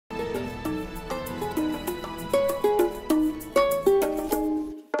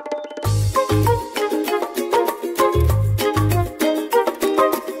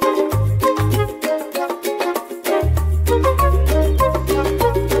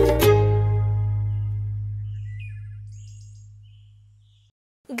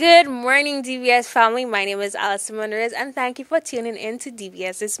Good morning, DBS family. My name is Alison Monrez, and thank you for tuning in to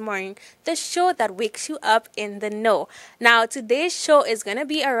DBS This Morning, the show that wakes you up in the know. Now, today's show is going to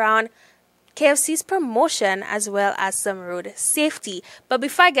be around KFC's promotion as well as some road safety. But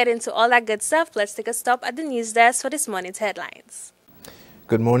before I get into all that good stuff, let's take a stop at the news desk for this morning's headlines.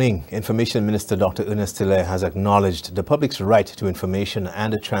 Good morning. Information Minister Dr. Ernest Tilley has acknowledged the public's right to information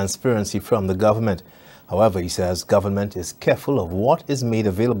and transparency from the government. However, he says government is careful of what is made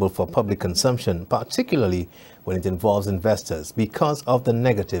available for public consumption, particularly when it involves investors, because of the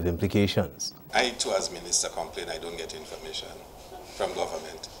negative implications. I too, as minister, complain I don't get information from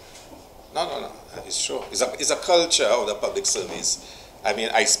government. No. It's true. It's a culture of the public service. I mean,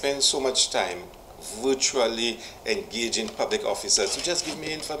 I spend so much time virtually engaging public officers to just give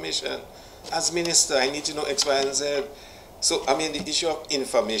me information. As minister, I need to know X, Y, and Z. So, I mean, the issue of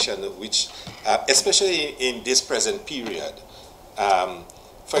information, which, especially in this present period,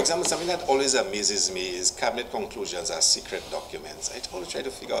 for example, something that always amazes me is cabinet conclusions are secret documents. I always try to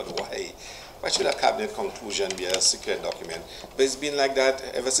figure out why. Why should a cabinet conclusion be a secret document? But it's been like that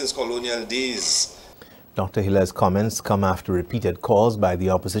ever since colonial days. Dr. Hiller's comments come after repeated calls by the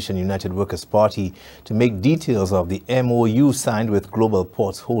opposition United Workers' Party to make details of the MOU signed with Global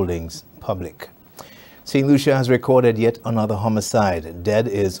Ports Holdings public. St. Lucia has recorded yet another homicide. Dead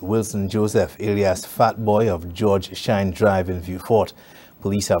is Wilson Joseph, alias Fat Boy of George Shine Drive in Vieux Fort.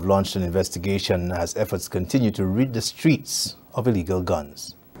 Police have launched an investigation as efforts continue to rid the streets of illegal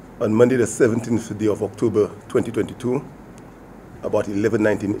guns. On Monday, the 17th day of October 2022, about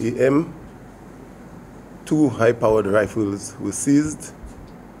 11:19 a.m., 2 high-powered rifles were seized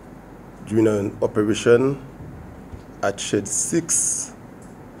during an operation at Shed 6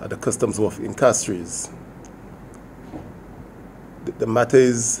 at the Customs Wharf in Castries. The matter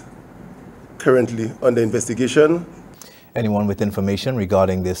is currently under investigation. Anyone with information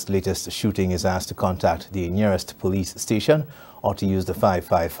regarding this latest shooting is asked to contact the nearest police station or to use the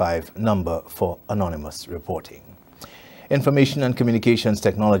 555 number for anonymous reporting. Information and Communications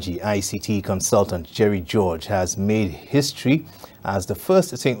Technology ICT consultant Jerry George has made history as the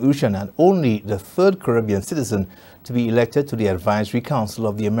first St. Lucian and only the third Caribbean citizen to be elected to the Advisory Council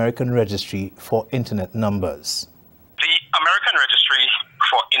of the American Registry for Internet Numbers. The American Registry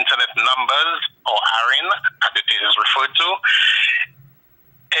for Internet Numbers, or ARIN, as it is referred to,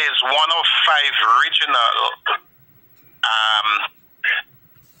 is one of 5 regional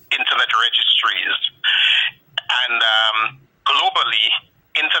internet registries. And globally,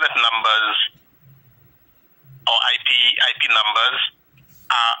 internet numbers or IP numbers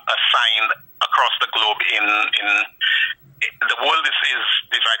are assigned across the globe. The world is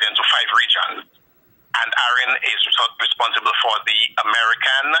divided into 5 regions, and ARIN is responsible for the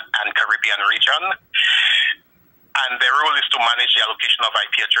American and Caribbean region. And their role is to manage the allocation of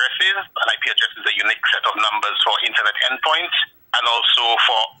IP addresses. An IP address is a unique set of numbers for internet endpoints, and also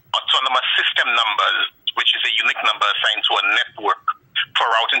for autonomous system numbers, which is a unique number assigned to a network for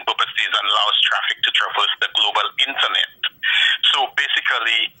routing purposes and allows traffic to traverse the global internet. So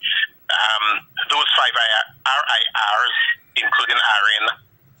basically, those 5 RIRs, including ARIN,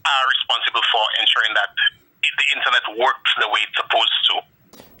 are responsible for ensuring that the internet works the way it's supposed to.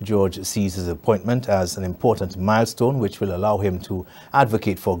 George sees his appointment as an important milestone which will allow him to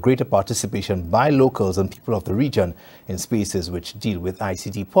advocate for greater participation by locals and people of the region in spaces which deal with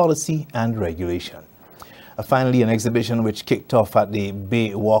ICT policy and regulation. Finally, an exhibition which kicked off at the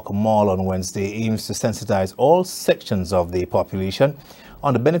Bay Walk Mall on Wednesday aims to sensitize all sections of the population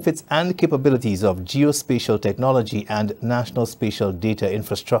on the benefits and capabilities of geospatial technology and national spatial data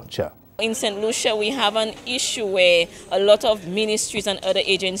infrastructure. In St. Lucia, we have an issue where a lot of ministries and other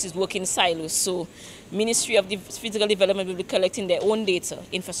agencies work in silos. So Ministry of Physical Development will be collecting their own data,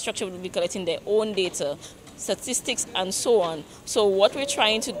 infrastructure will be collecting their own data, statistics and so on. So what we're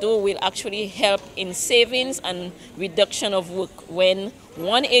trying to do will actually help in savings and reduction of work. When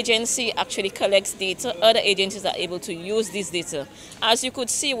one agency actually collects data, other agencies are able to use this data. As you could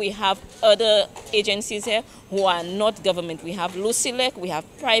see, we have other agencies here who are not government. We have Lucilec, we have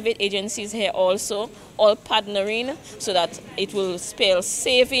private agencies here also, all partnering so that it will spell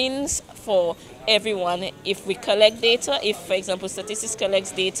savings for everyone. If we collect data, if for example statistics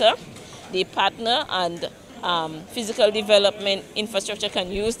collects data, they partner and physical development infrastructure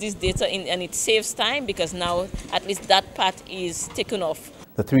can use this data and it saves time because now at least that part is taken off.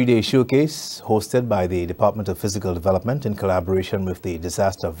 The 3-day showcase, hosted by the Department of Physical Development in collaboration with the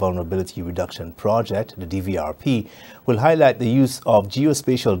Disaster Vulnerability Reduction Project, the DVRP, will highlight the use of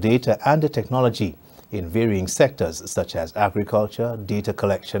geospatial data and the technology in varying sectors such as agriculture, data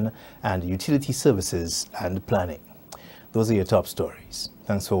collection, and utility services and planning. Those are your top stories.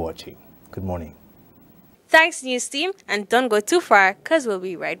 Thanks for watching. Good morning. Thanks, News Team, and don't go too far because we'll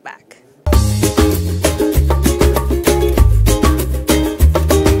be right back.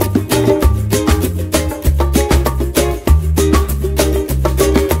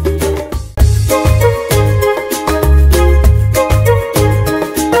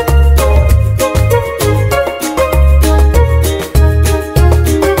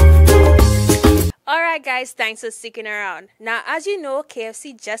 Guys, thanks for sticking around. Now, as you know,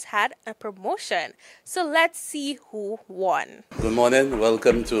 KFC just had a promotion, so let's see who won. Good morning.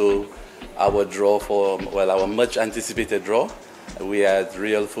 Welcome to our draw our much anticipated draw. We had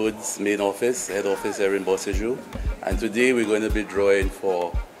Real Foods main office, head office here in Bossejou, and today we're going to be drawing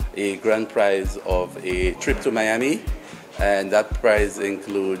for a grand prize of a trip to Miami, and that prize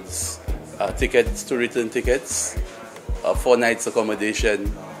includes tickets to return tickets, 4 nights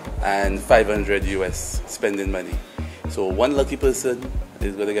accommodation, and 500 US spending money. So one lucky person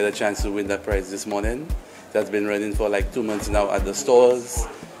is going to get a chance to win that prize this morning. That's been running for like 2 months now at the stores.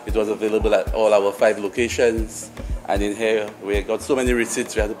 It was available at all our 5 locations. And in here, we got so many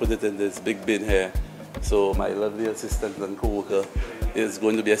receipts, we had to put it in this big bin here. So my lovely assistant and co-worker is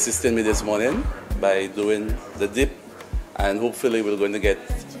going to be assisting me this morning by doing the dip. And hopefully we're going to get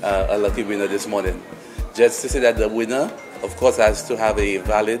a lucky winner this morning. Just to say that the winner, of course, has to have a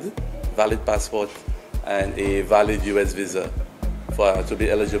valid passport and a valid US visa to be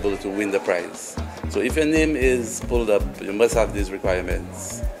eligible to win the prize. So if your name is pulled up, you must have these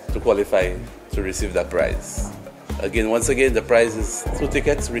requirements to qualify to receive that prize. Once again, the prize is 2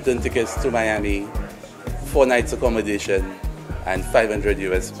 tickets, return tickets to Miami, 4 nights accommodation, and 500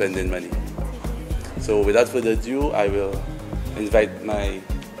 US spending money. So without further ado, I will invite my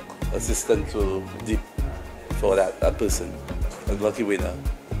assistant to dip for that person, a lucky winner.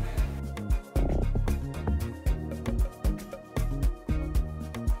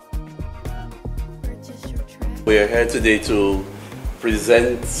 We are here today to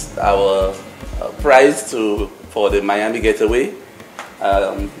present our prize for the Miami Getaway.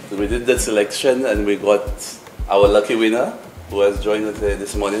 We did the selection and we got our lucky winner who has joined us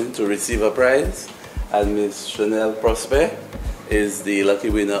this morning to receive a prize. And Ms. Chanel Prosper is the lucky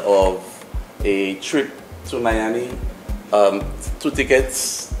winner of a trip to Miami, 2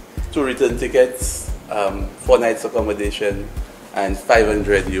 tickets, 2 return tickets, 4 nights accommodation, and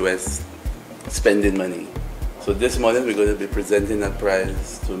 500 US spending money. So this morning we're going to be presenting that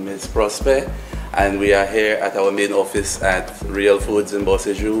prize to Ms. Prosper, and we are here at our main office at Real Foods in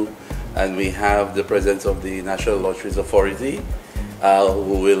Bossejou, and we have the presence of the National Lotteries Authority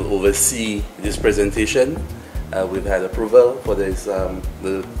who will oversee this presentation. We've had approval for this.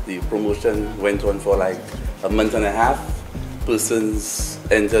 The promotion went on for like a month and a half. Persons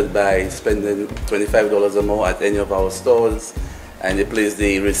entered by spending $25 or more at any of our stores, and they placed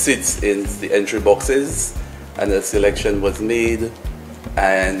the receipts in the entry boxes, and a selection was made,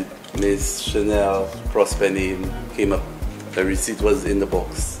 and Ms. Chanel Prosper name came up. The receipt was in the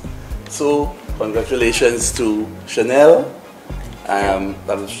box. So congratulations to Chanel.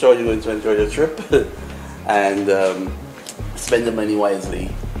 I'm sure you're going to enjoy your trip and spend the money wisely.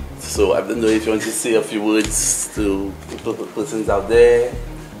 So I don't know if you want to say a few words to persons out there,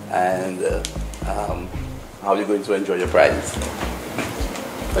 and how you're going to enjoy your prize.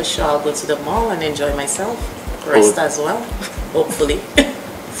 For sure, I'll go to the mall and enjoy myself. Rest as well, hopefully.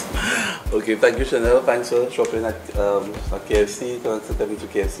 Okay, thank you, Chanel. Thanks for shopping at KFC. Thanks for coming to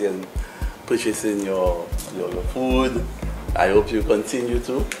KFC and purchasing your food. I hope you continue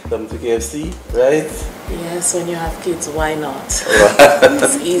to come to KFC, right? Yes, when you have kids, why not?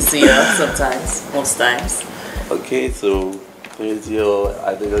 It's easier sometimes, most times. Okay, so here's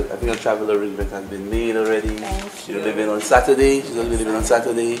I think your travel arrangement has been made already. Thank you. You're leaving on Saturday. She's going to be leaving on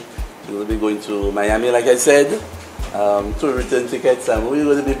Saturday. She's going to be going to Miami, like I said. 2 return tickets, and what are you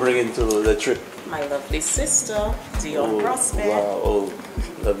going to be bringing to the trip? My lovely sister, Dion Prosper. Wow, oh,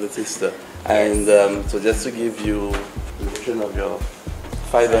 lovely sister. Yes. And so just to give you a description of your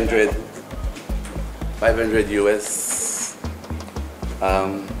 500 US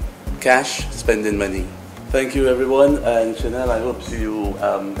cash spending money. Thank you, everyone, and Chanel, I hope you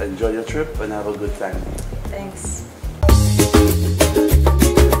enjoy your trip and have a good time. Thanks.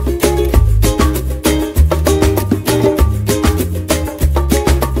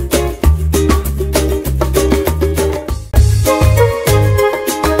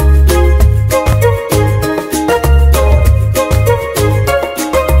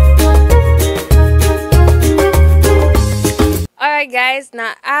 Guys,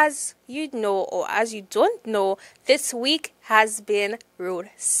 now as you know or as you don't know, this week has been road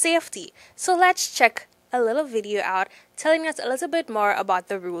safety. So let's check a little video out telling us a little bit more about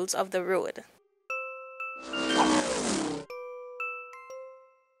the rules of the road.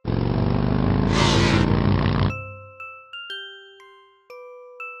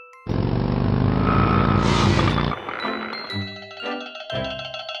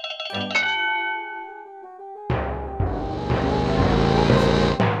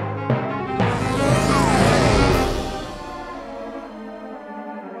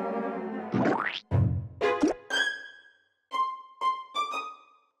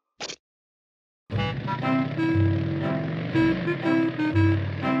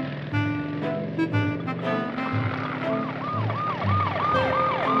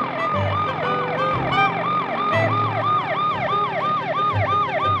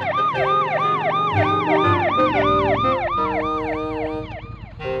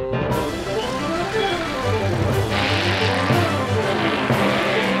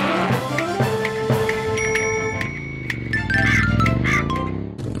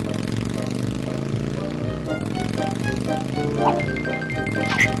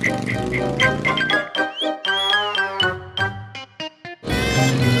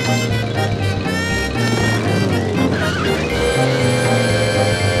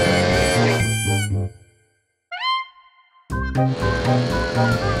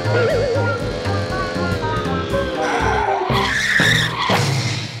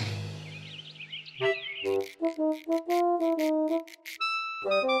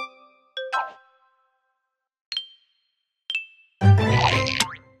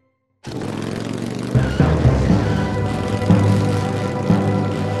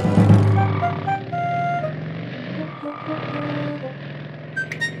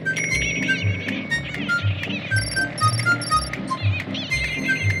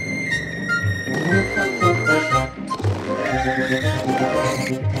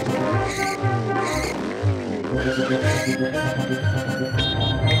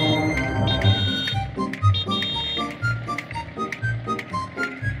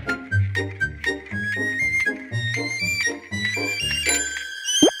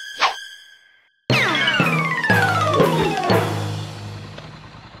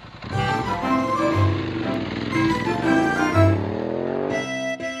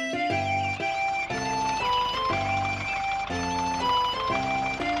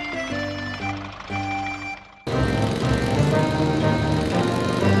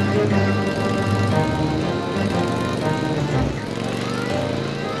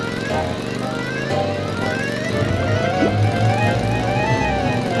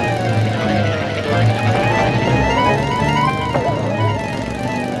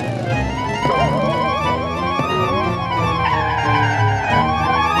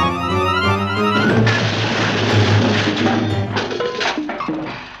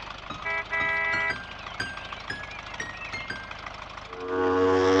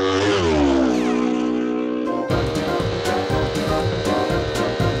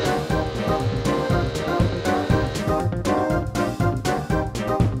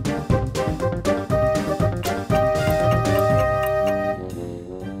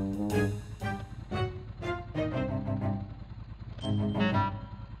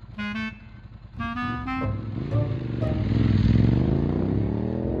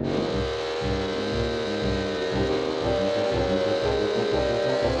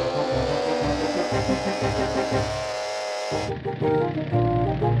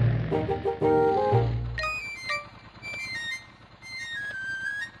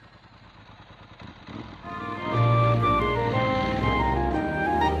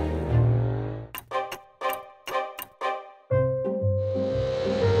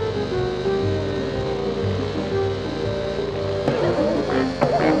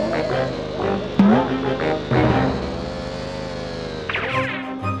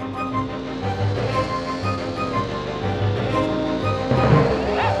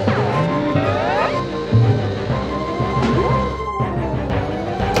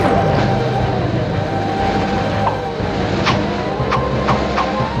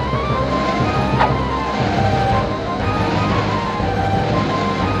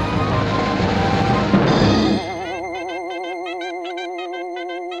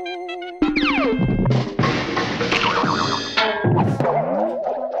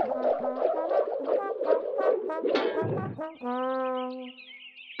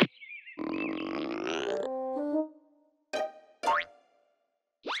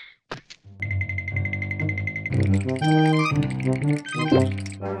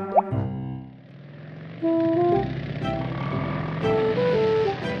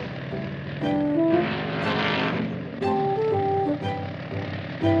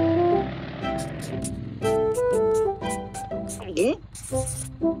 Yeah.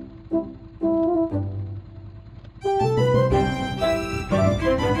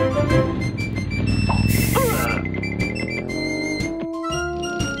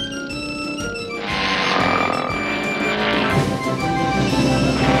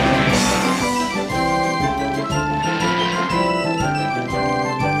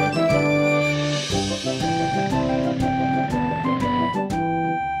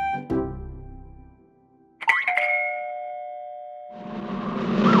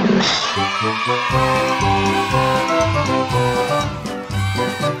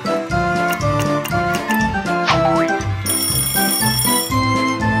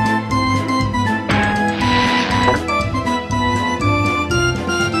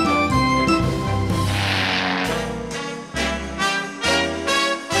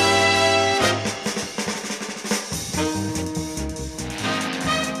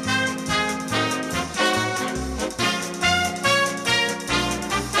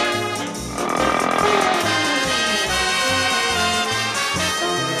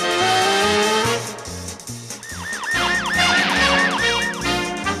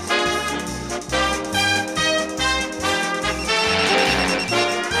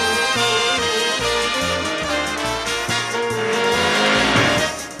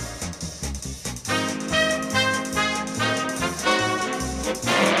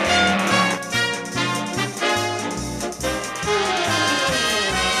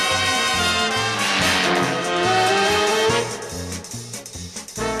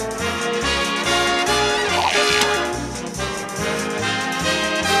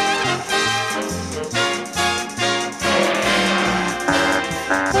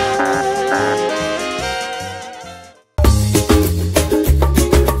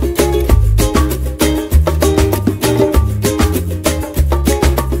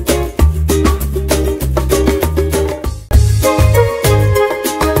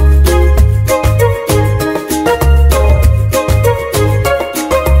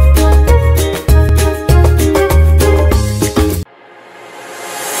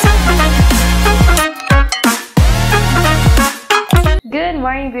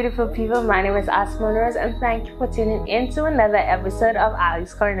 Beautiful people, my name is Asma Nurez and thank you for tuning in to another episode of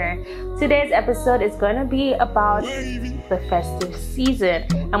Ali's Corner. Today's episode is going to be about the festive season.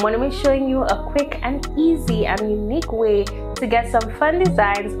 I'm going to be showing you a quick and easy and unique way to get some fun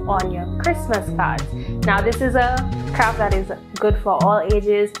designs on your Christmas cards. Now this is a craft that is good for all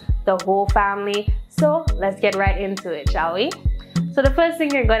ages, the whole family. So let's get right into it, shall we? So the first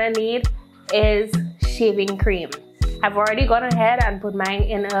thing you're going to need is shaving cream. I've already gone ahead and put mine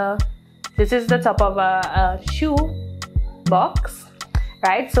in this is the top of a shoe box,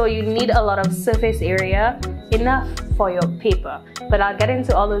 right? So you need a lot of surface area, enough for your paper. But I'll get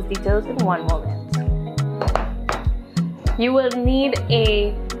into all those details in one moment. You will need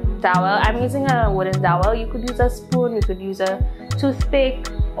a dowel. I'm using a wooden dowel. You could use a spoon, you could use a toothpick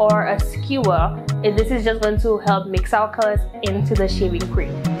or a skewer. This is just going to help mix our colors into the shaving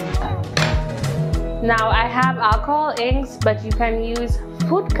cream. Now I have alcohol inks, but you can use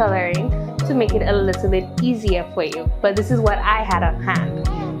food coloring to make it a little bit easier for you. But this is what I had on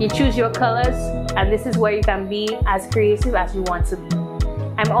hand. You choose your colors, and this is where you can be as creative as you want to be.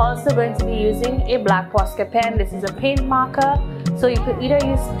 I'm also going to be using a black Posca pen. This is a paint marker, so you could either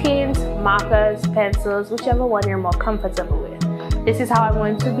use paint, markers, pencils, whichever one you're more comfortable with. This is how I'm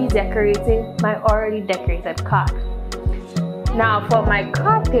going to be decorating my already decorated card. Now for my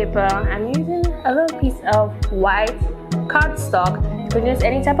card paper, I'm using a little piece of white cardstock. You can use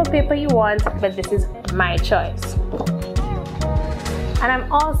any type of paper you want, but this is my choice. And I'm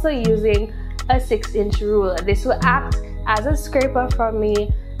also using a 6-inch ruler. This will act as a scraper for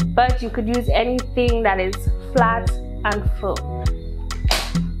me, but you could use anything that is flat and full.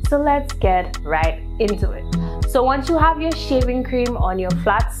 So let's get right into it. So once you have your shaving cream on your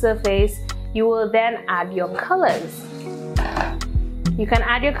flat surface, you will then add your colors. You can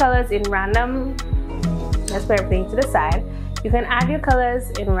add your colors in random, let's put everything to the side. You can add your colors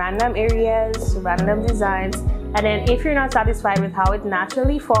in random areas, random designs, and then if you're not satisfied with how it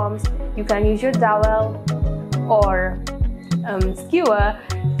naturally forms, you can use your dowel or skewer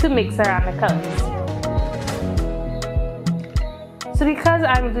to mix around the colors. So because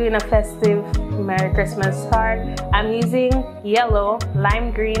I'm doing a festive Merry Christmas card, I'm using yellow,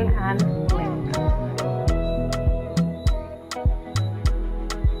 lime green, and red.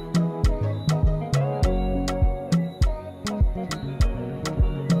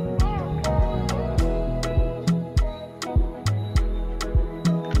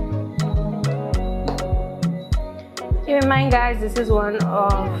 Keep in mind guys, this is one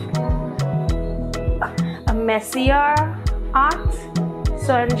of a messier art,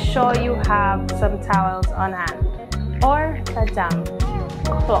 so ensure you have some towels on hand or a damp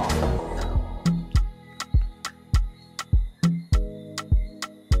cloth.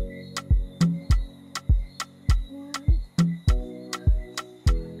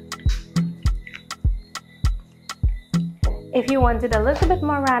 If you want it a little bit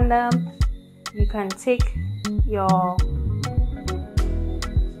more random, you can take your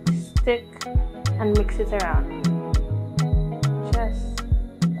stick and mix it around. Just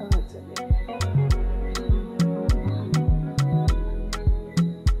a little bit.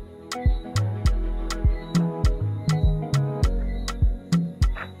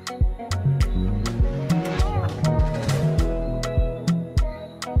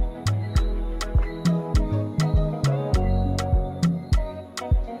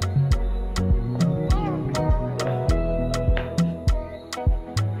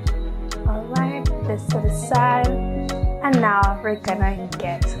 This to the side, and now we're gonna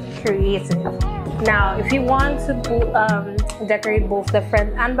get creative. Now if you want to decorate both the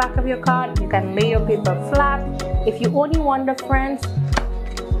front and back of your card, you can lay your paper flat. If you only want the front,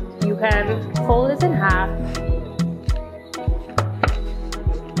 you can fold it in half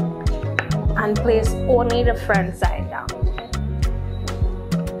and place only the front side down.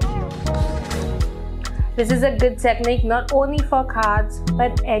 This is a good technique not only for cards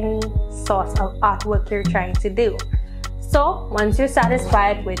but any sort of artwork you're trying to do. So once you're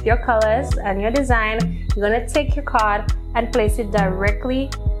satisfied with your colors and your design, you're going to take your card and place it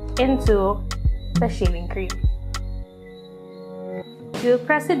directly into the shaving cream. You'll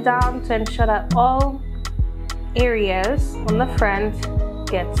press it down to ensure that all areas on the front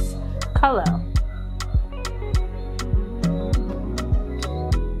gets color.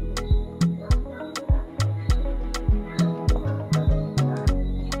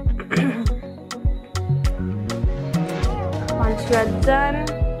 Once you're done,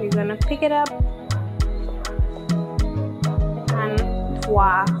 you're gonna pick it up and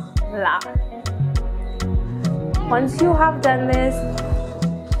voila. Once you have done this,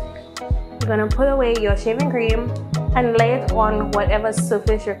 you're gonna put away your shaving cream and lay it on whatever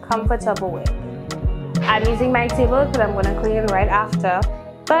surface you're comfortable with. I'm using my table because I'm gonna clean right after,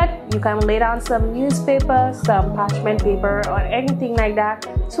 but you can lay down some newspaper, some parchment paper, or anything like that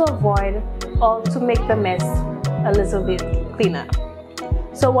to avoid or to make the mess a little bit cleaner.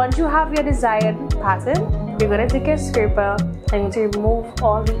 So once you have your desired pattern, you're going to take your scraper and to remove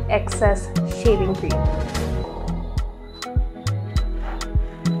all the excess shaving cream.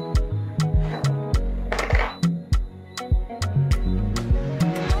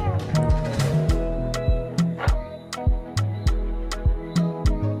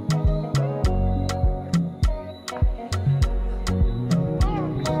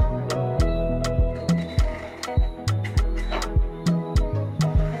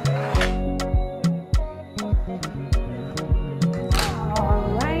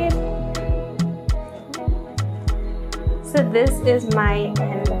 So this is my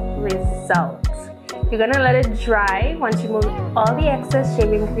end result. You're gonna let it dry once you remove all the excess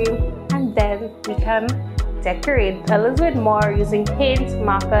shaving cream, and then we can decorate a little bit more using paint,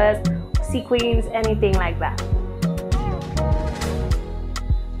 markers, sequins, anything like that.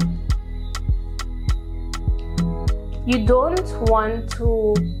 You don't want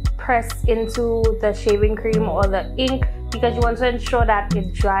to press into the shaving cream or the ink because you want to ensure that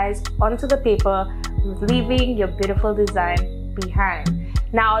it dries onto the paper, leaving your beautiful design behind.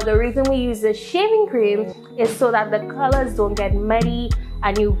 Now, the reason we use the shaving cream is so that the colors don't get muddy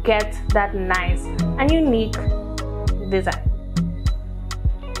and you get that nice and unique design.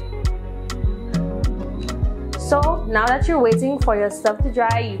 So now that you're waiting for your stuff to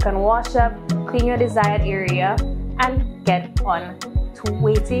dry, you can wash up, clean your desired area, and get on to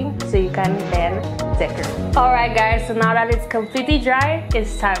waiting so you can then decorate. Alright guys, so now that it's completely dry,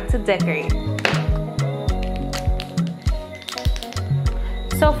 it's time to decorate.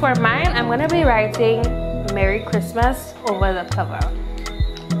 So for mine, I'm going to be writing Merry Christmas over the cover.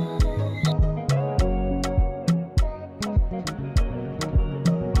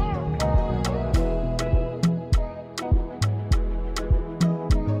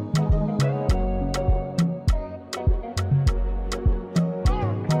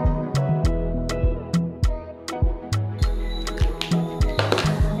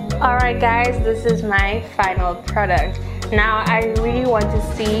 Alright guys, this is my final product. Now I really want to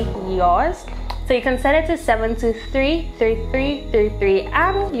see yours. So you can set it to 7233333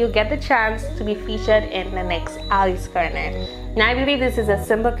 and you'll get the chance to be featured in the next Ali's Corner. Now I believe this is a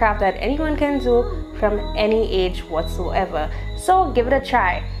simple craft that anyone can do from any age whatsoever. So give it a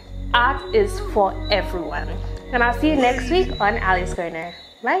try. Art is for everyone. And I'll see you next week on Alice Corner.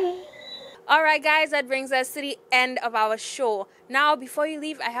 Bye. Alright guys, that brings us to the end of our show. Now, before you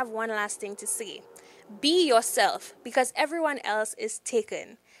leave, I have one last thing to say. Be yourself, because everyone else is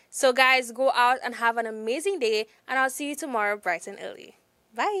taken. So guys, go out and have an amazing day, and I'll see you tomorrow bright and early.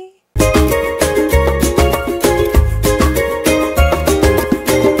 Bye.